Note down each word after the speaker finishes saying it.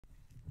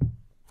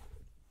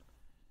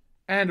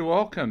And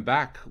welcome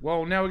back.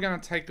 Well, now we're going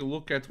to take a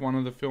look at one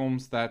of the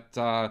films that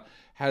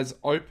has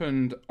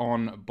opened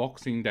on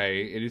Boxing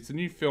Day. It is a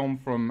new film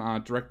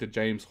from director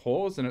James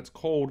Hawes, and it's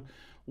called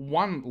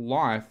One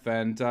Life.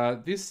 And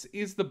this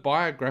is the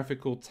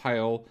biographical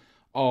tale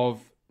of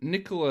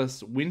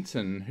Nicholas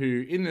Winton,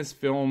 who in this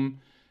film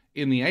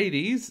in the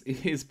 80s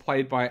is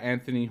played by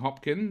Anthony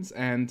Hopkins,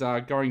 and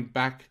going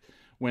back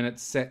when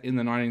it's set in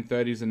the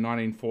 1930s and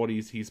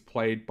 1940s, he's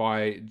played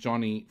by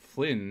Johnny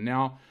Flynn.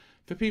 Now,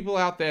 for people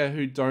out there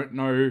who don't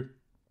know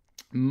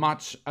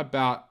much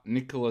about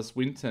Nicholas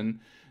Winton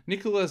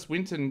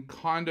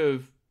kind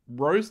of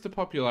rose to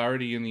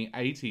popularity in the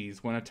 80s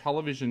when a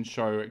television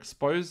show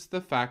exposed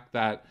the fact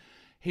that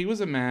he was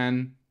a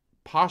man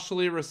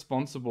partially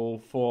responsible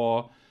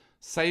for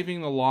saving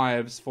the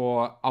lives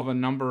of a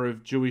number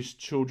of Jewish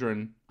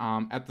children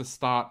at the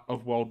start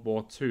of World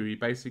War II. He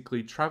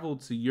basically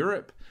traveled to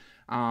Europe,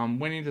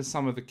 went into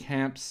some of the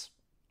camps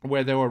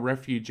where there were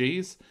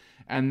refugees,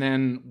 and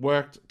then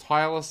worked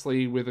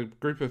tirelessly with a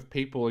group of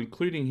people,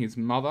 including his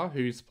mother,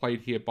 who's played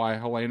here by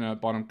Helena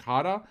Bonham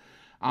Carter,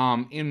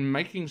 in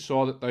making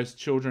sure that those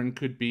children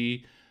could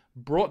be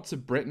brought to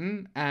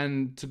Britain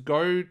and to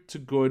go to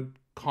good,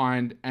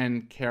 kind,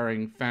 and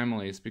caring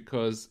families.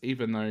 Because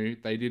even though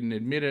they didn't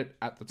admit it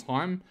at the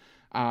time,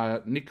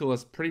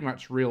 Nicholas pretty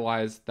much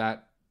realized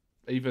that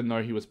even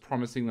though he was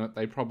promising that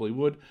they probably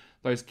would,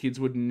 those kids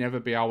would never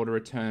be able to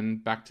return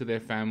back to their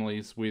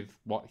families with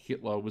what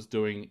Hitler was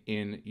doing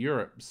in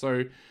Europe.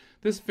 So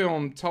this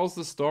film tells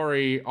the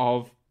story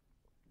of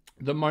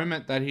the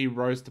moment that he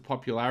rose to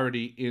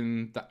popularity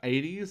in the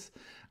 80s,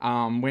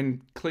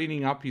 when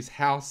cleaning up his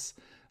house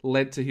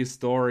led to his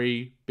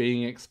story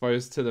being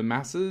exposed to the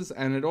masses.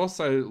 And it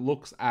also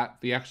looks at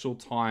the actual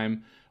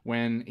time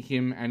when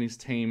him and his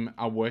team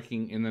are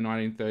working in the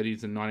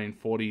 1930s and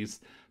 1940s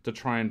to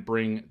try and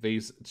bring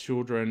these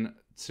children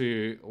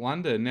to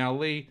London. Now,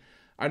 Lee,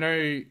 I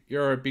know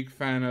you're a big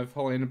fan of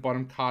Helena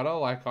Bonham Carter,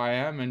 like I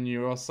am, and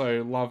you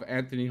also love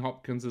Anthony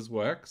Hopkins'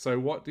 work. So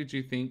what did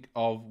you think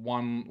of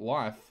One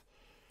Life?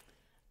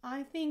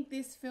 I think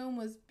this film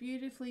was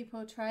beautifully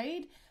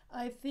portrayed.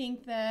 I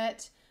think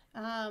that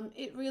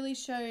it really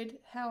showed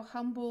how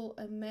humble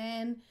a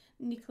man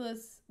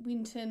Nicholas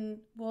Winton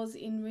was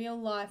in real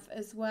life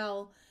as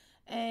well.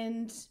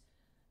 And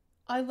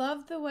I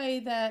love the way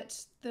that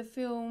the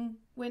film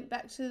went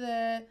back to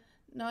the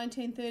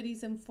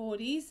 1930s and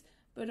 40s,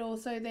 but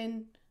also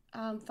then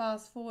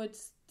fast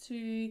forwards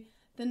to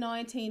the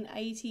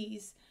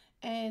 1980s,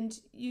 and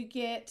you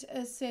get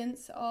a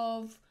sense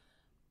of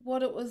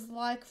what it was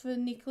like for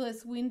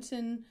Nicholas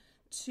Winton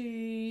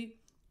to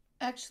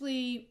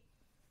actually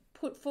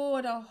put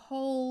forward a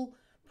whole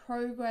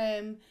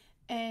program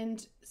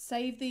and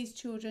save these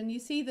children. You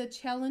see the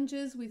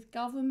challenges with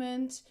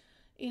government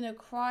in a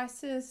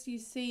crisis, you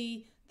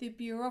see the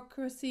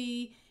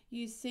bureaucracy,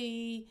 you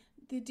see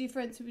the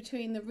difference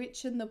between the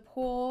rich and the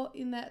poor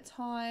in that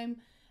time.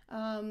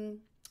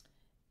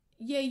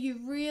 You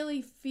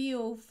really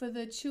feel for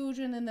the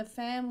children and the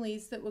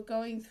families that were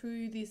going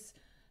through this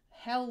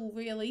hell,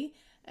 really.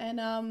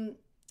 And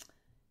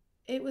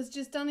it was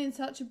just done in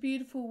such a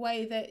beautiful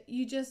way that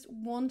you just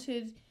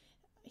wanted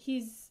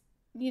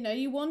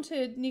you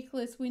wanted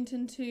Nicholas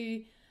Winton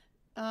to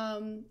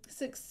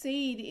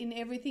succeed in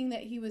everything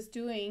that he was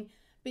doing,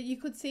 but you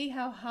could see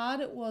how hard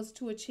it was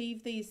to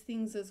achieve these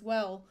things as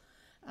well.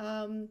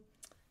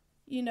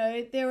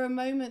 There are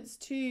moments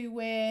too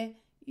where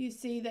you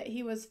see that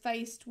he was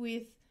faced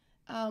with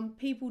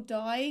people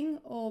dying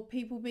or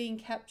people being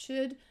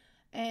captured,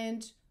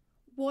 and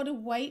what a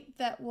weight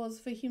that was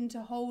for him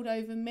to hold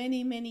over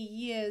many, many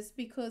years,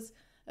 because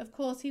of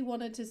course he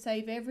wanted to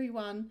save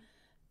everyone,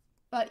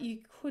 but you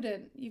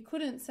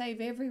couldn't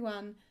save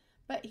everyone,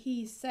 but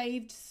he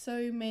saved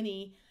so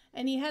many,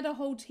 and he had a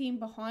whole team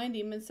behind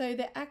him. And so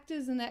the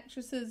actors and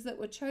actresses that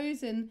were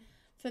chosen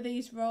for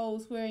these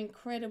roles were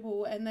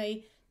incredible, and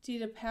they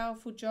did a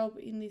powerful job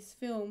in this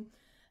film.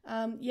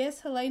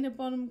 Yes, Helena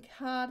Bonham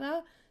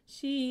Carter,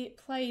 she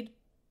played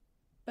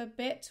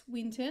Babette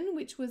Winton,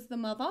 which was the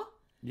mother.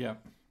 Yeah.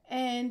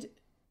 And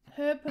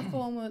her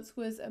performance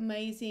was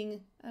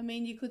amazing. I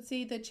mean, you could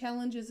see the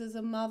challenges as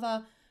a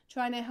mother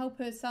trying to help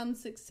her son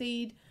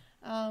succeed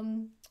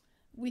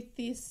with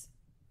this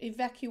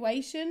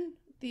evacuation,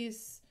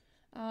 this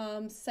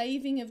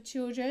saving of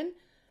children,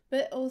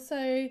 but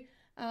also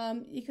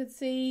you could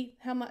see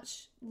how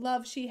much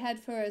love she had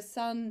for her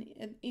son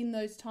in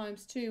those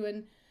times too,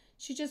 and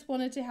she just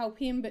wanted to help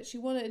him, but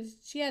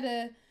she had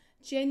a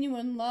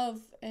genuine love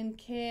and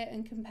care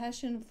and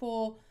compassion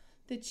for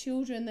the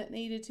children that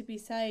needed to be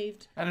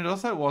saved. And it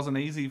also wasn't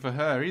easy for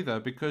her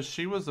either, because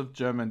she was of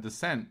German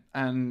descent,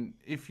 and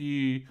if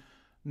you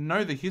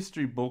know the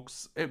history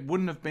books, it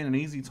wouldn't have been an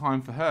easy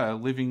time for her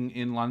living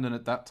in London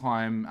at that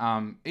time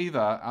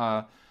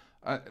either.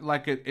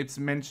 It's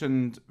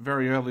mentioned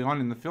very early on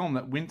in the film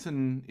that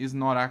Winton is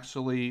not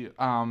actually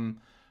her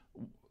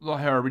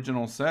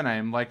original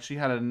surname. Like, she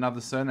had another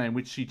surname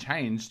which she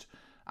changed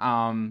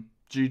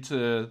due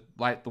to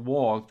the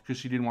war, because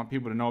she didn't want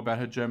people to know about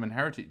her German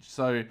heritage.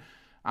 So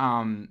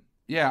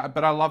Yeah,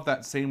 but I love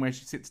that scene where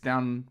she sits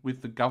down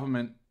with the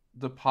government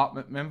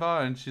department member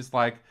and she's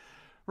like,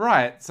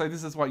 right, so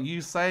this is what you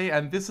say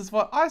and this is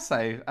what I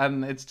say.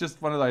 And it's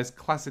just one of those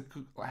classic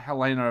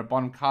Helena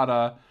Bonham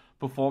Carter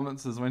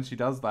performances when she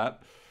does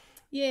that.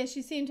 Yeah,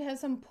 she seemed to have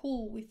some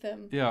pull with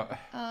them. Yeah.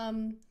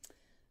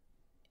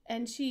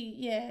 And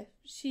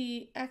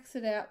she acts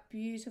it out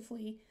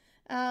beautifully.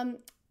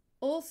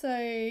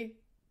 Also,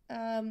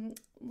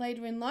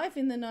 later in life,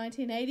 in the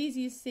 1980s,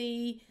 you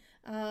see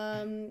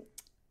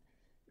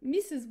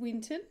Mrs.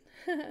 Winton,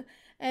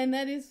 and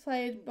that is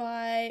played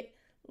by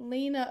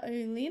Lena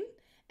Olin,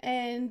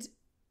 and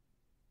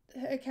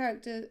her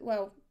character,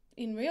 well,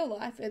 in real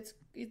life, it's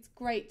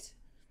Great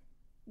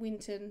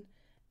Winton.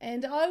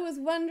 And I was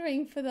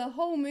wondering for the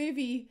whole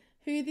movie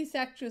who this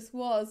actress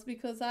was,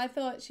 because I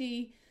thought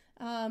she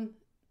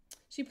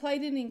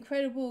played an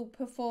incredible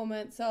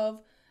performance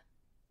of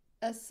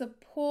a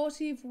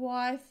supportive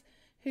wife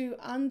who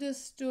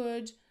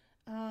understood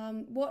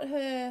what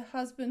her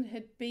husband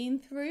had been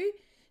through.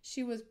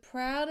 She was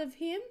proud of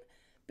him,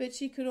 but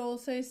she could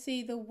also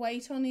see the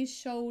weight on his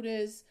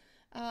shoulders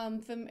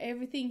from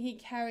everything he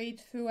carried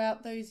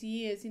throughout those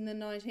years in the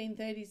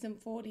 1930s and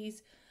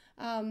 40s.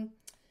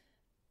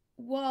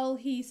 While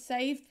he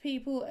saved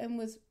people and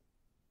was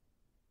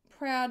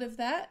proud of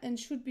that and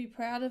should be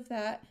proud of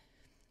that,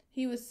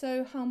 he was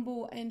so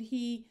humble and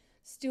he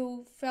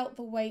still felt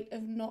the weight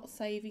of not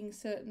saving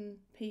certain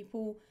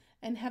people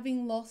and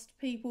having lost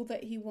people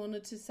that he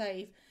wanted to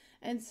save.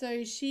 And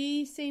so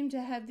she seemed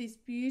to have this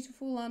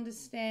beautiful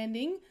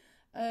understanding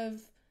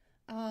of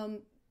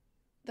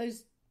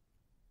those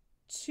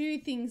two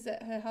things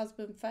that her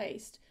husband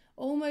faced.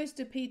 Almost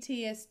a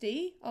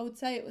PTSD. I would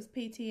say it was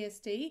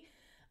PTSD.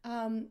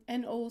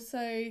 And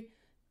also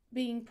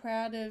being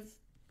proud of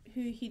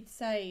who he'd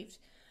saved.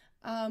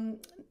 And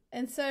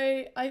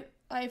so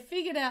I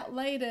figured out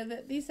later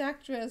that this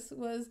actress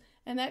was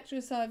an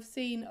actress I've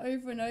seen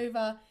over and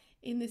over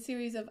in the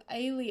series of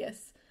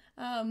Alias.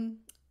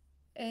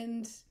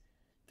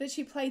 But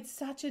she played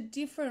such a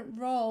different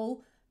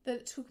role that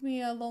it took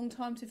me a long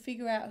time to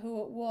figure out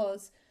who it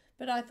was.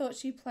 But I thought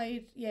she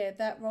played,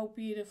 that role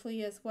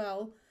beautifully as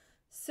well.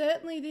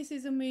 Certainly this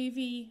is a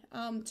movie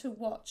to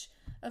watch.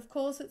 Of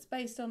course, it's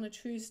based on a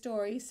true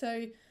story,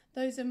 so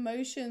those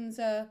emotions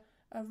are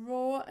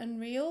raw and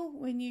real.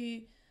 When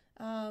you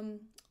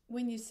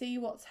see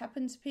what's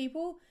happened to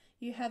people,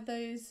 you have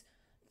those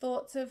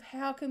thoughts of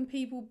how can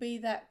people be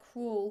that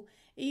cruel,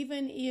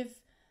 even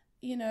if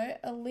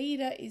a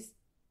leader is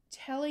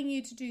telling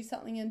you to do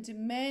something and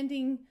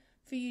demanding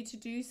for you to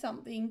do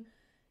something.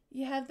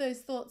 You have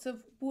those thoughts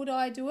of, would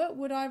I do it?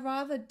 Would I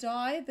rather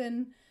die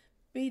than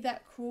be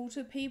that cruel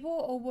to people,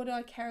 or would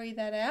I carry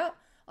that out?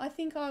 I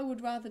think I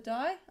would rather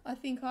die. I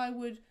think I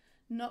would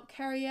not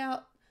carry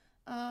out,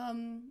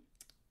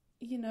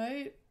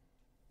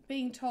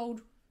 being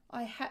told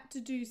I had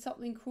to do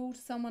something cruel to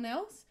someone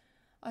else.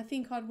 I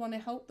think I'd want to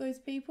help those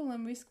people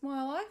and risk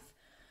my life.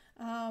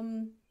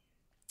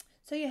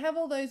 So you have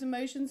all those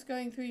emotions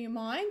going through your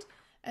mind,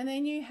 and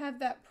then you have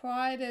that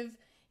pride of,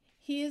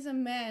 here's a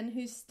man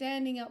who's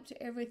standing up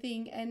to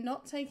everything and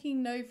not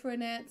taking no for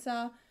an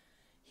answer.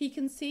 He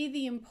can see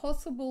the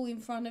impossible in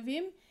front of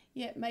him,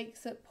 yet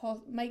makes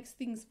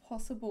things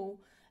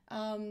possible.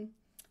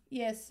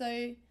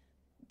 So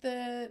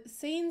the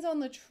scenes on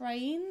the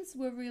trains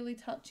were really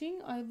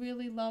touching. I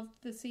really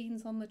loved the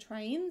scenes on the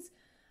trains.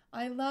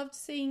 I loved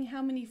seeing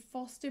how many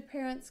foster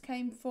parents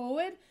came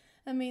forward.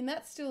 I mean,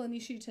 that's still an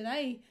issue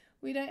today.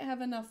 We don't have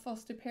enough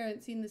foster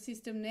parents in the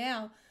system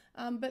now.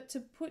 But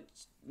to put,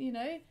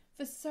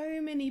 for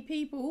so many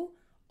people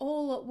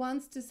all at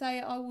once to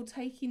say, I will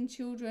take in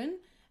children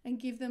and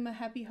give them a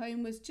happy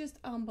home was just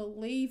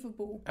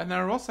unbelievable. And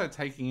they're also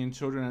taking in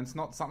children, and it's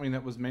not something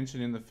that was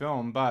mentioned in the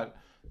film, but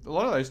a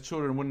lot of those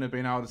children wouldn't have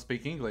been able to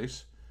speak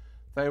English.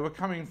 They were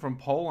coming from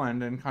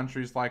Poland and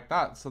countries like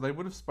that, so they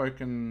would have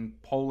spoken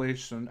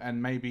Polish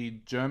and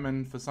maybe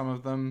German for some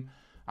of them,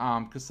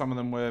 because some of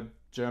them were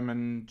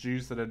German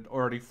Jews that had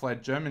already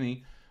fled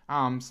Germany.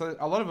 So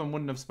a lot of them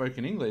wouldn't have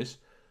spoken English.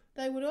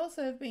 They would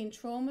also have been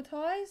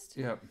traumatized.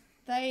 Yep.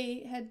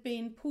 They had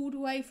been pulled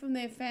away from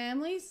their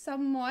families.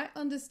 Some might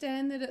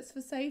understand that it's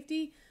for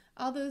safety.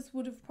 Others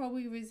would have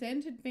probably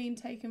resented being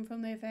taken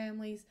from their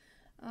families.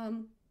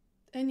 And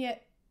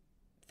yet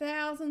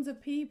thousands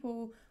of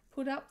people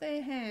put up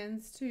their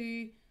hands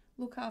to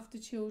look after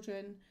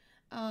children.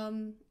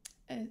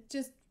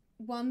 Just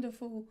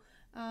wonderful.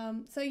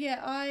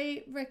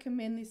 I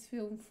recommend this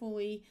film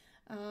fully.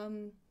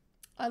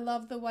 I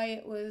love the way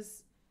it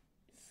was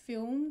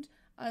filmed.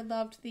 I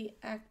loved the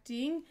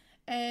acting.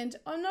 And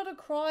I'm not a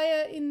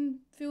crier in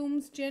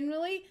films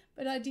generally,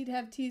 but I did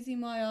have tears in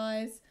my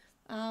eyes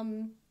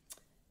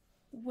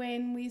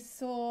when we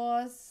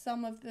saw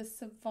some of the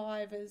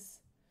survivors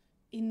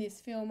in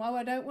this film.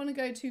 I don't want to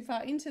go too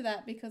far into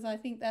that because I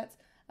think that's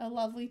a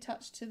lovely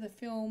touch to the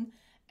film,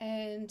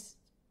 and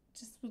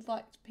just would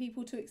like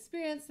people to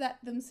experience that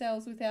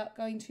themselves without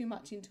going too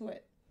much into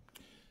it.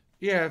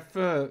 Yeah,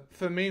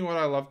 for me, what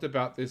I loved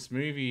about this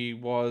movie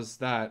was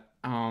that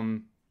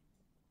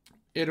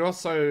It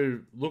also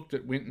looked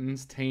at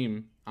Winton's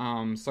team.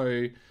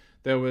 So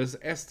there was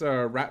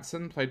Esther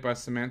Ratson, played by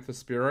Samantha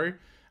Spiro,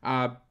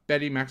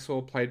 Betty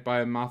Maxwell, played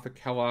by Martha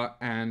Keller,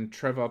 and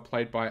Trevor,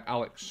 played by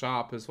Alex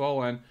Sharp as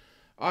well. And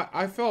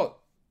I felt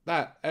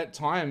that at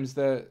times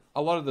that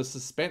a lot of the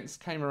suspense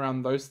came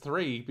around those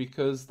three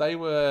because they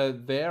were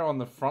there on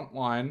the front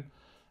line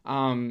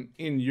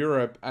in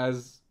Europe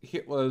as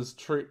Hitler's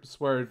troops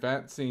were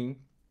advancing.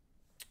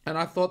 And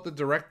I thought the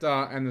director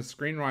and the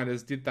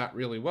screenwriters did that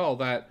really well.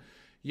 That,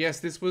 yes,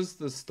 this was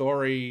the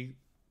story.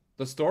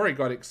 The story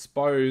got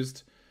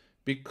exposed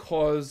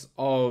because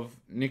of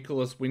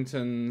Nicholas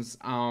Winton's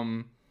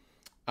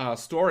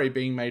story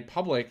being made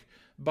public.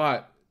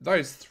 But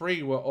those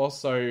three were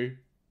also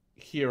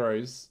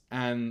heroes.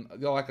 And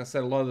like I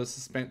said, a lot of the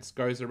suspense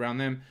goes around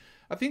them.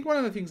 I think one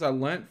of the things I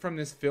learnt from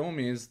this film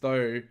is,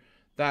 though,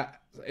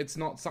 that it's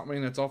not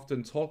something that's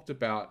often talked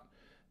about,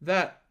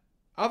 that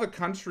other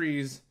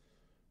countries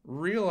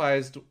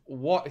realized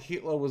what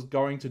Hitler was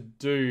going to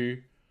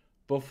do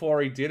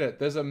before he did it.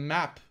 There's a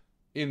map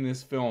in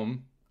this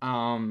film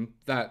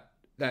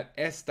that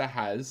Esther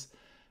has,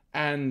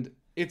 and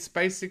it's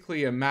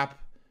basically a map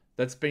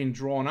that's been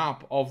drawn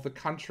up of the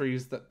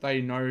countries that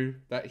they know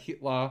that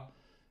Hitler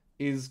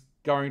is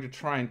going to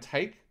try and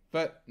take,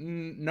 but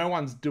no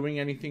one's doing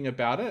anything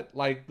about it.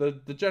 Like, the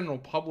general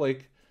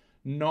public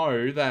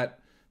know that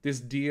this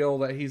deal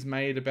that he's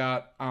made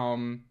about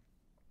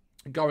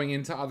going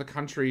into other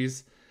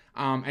countries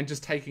and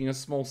just taking a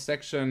small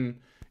section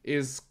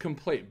is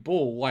complete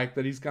bull. Like,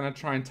 that he's going to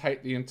try and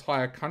take the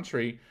entire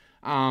country,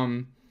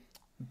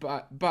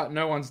 but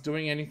no one's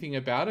doing anything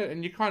about it.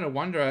 And you kind of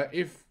wonder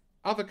if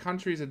other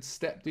countries had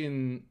stepped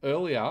in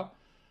earlier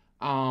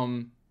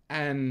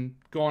and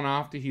gone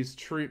after his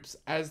troops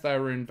as they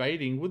were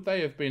invading, would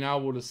they have been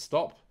able to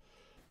stop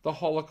the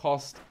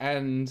Holocaust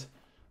and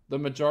the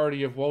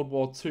majority of World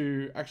War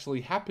II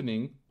actually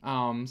happening?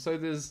 So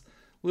there's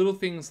little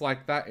things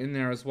like that in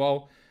there as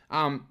well.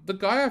 The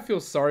guy I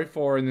feel sorry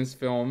for in this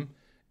film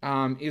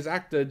is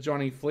actor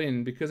Johnny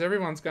Flynn, because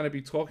everyone's going to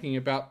be talking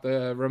about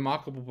the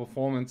remarkable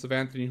performance of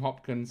Anthony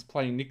Hopkins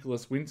playing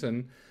Nicholas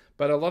Winton,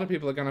 but a lot of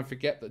people are going to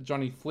forget that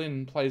Johnny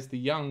Flynn plays the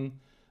young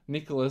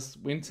Nicholas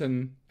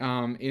Winton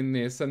in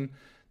this, and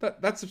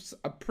that's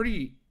a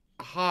pretty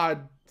hard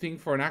thing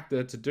for an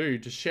actor to do,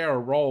 to share a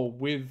role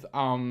with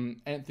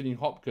Anthony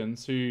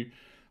Hopkins, who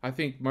I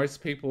think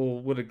most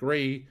people would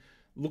agree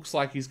looks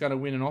like he's going to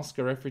win an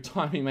Oscar every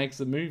time he makes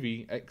a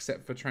movie,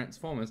 except for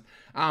Transformers. It's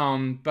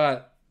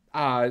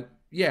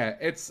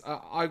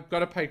I've got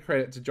to pay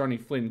credit to Johnny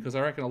Flynn, because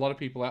I reckon a lot of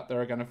people out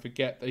there are going to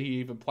forget that he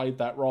even played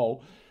that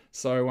role.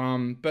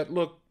 So, but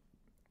look,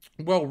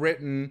 well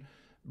written,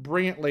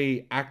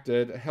 brilliantly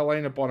acted.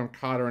 Helena Bonham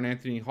Carter and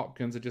Anthony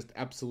Hopkins are just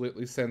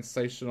absolutely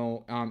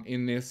sensational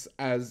in this,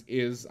 as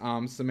is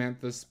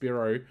Samantha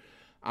Spiro.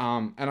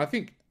 And I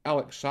think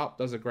Alex Sharp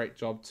does a great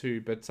job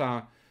too. But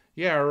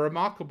a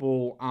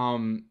remarkable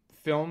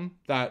film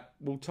that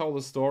will tell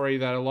the story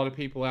that a lot of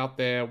people out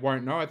there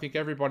won't know. I think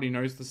everybody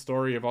knows the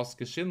story of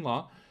Oskar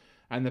Schindler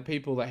and the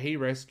people that he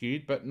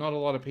rescued, but not a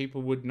lot of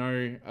people would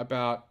know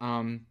about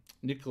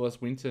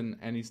Nicholas Winton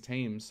and his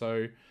team.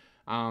 So,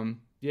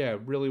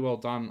 really well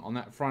done on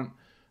that front.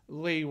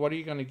 Lee, what are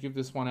you going to give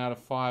this one out of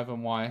 5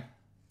 and why?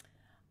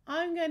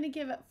 I'm going to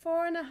give it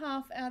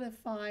 4.5 out of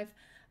 5.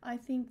 I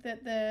think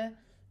that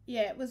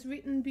it was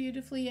written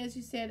beautifully, as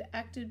you said,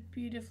 acted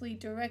beautifully,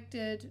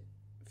 directed,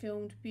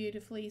 filmed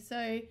beautifully.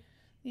 So,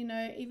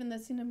 even the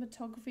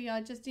cinematography,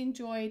 I just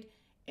enjoyed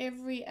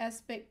every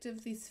aspect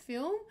of this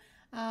film.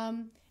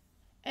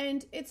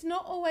 And it's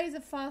not always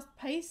a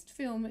fast-paced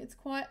film. It's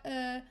quite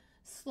a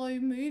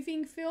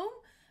slow-moving film.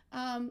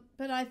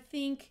 But I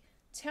think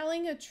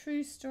telling a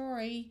true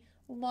story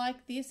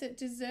like this, it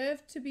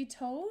deserved to be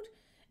told.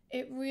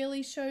 It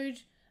really showed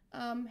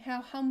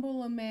how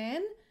humble a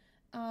man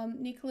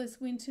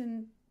Nicholas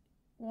Winton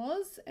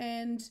was,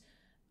 and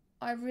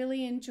I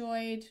really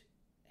enjoyed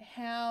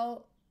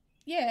how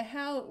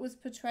it was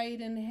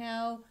portrayed and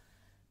how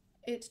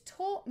it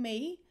taught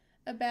me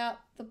about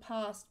the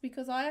past,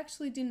 because I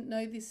actually didn't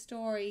know this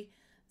story.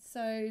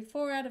 So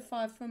 4 out of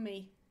 5 from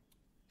me.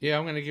 Yeah,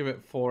 I'm going to give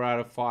it 4 out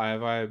of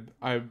 5.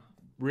 I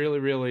really,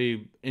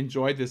 really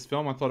enjoyed this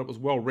film. I thought it was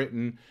well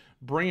written,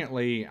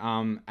 brilliantly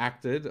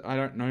acted. I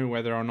don't know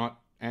whether or not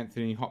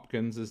Anthony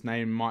Hopkins'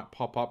 name might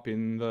pop up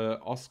in the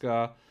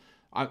Oscar.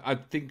 I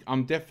think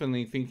I'm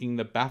definitely thinking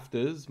the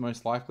BAFTAs,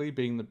 most likely,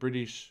 being the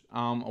British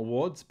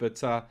awards.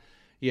 But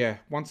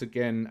once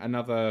again,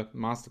 another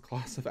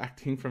masterclass of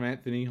acting from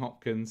Anthony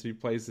Hopkins, who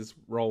plays this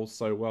role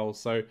so well.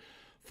 So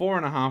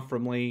 4.5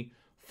 from Lee,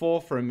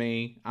 4 from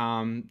me.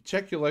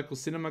 Check your local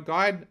cinema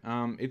guide.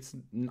 It's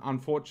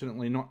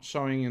unfortunately not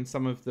showing in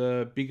some of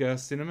the bigger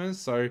cinemas,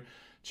 so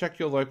check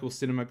your local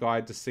cinema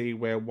guide to see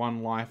where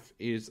One Life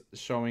is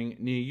showing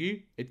near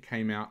you. It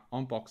came out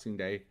on Boxing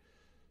Day.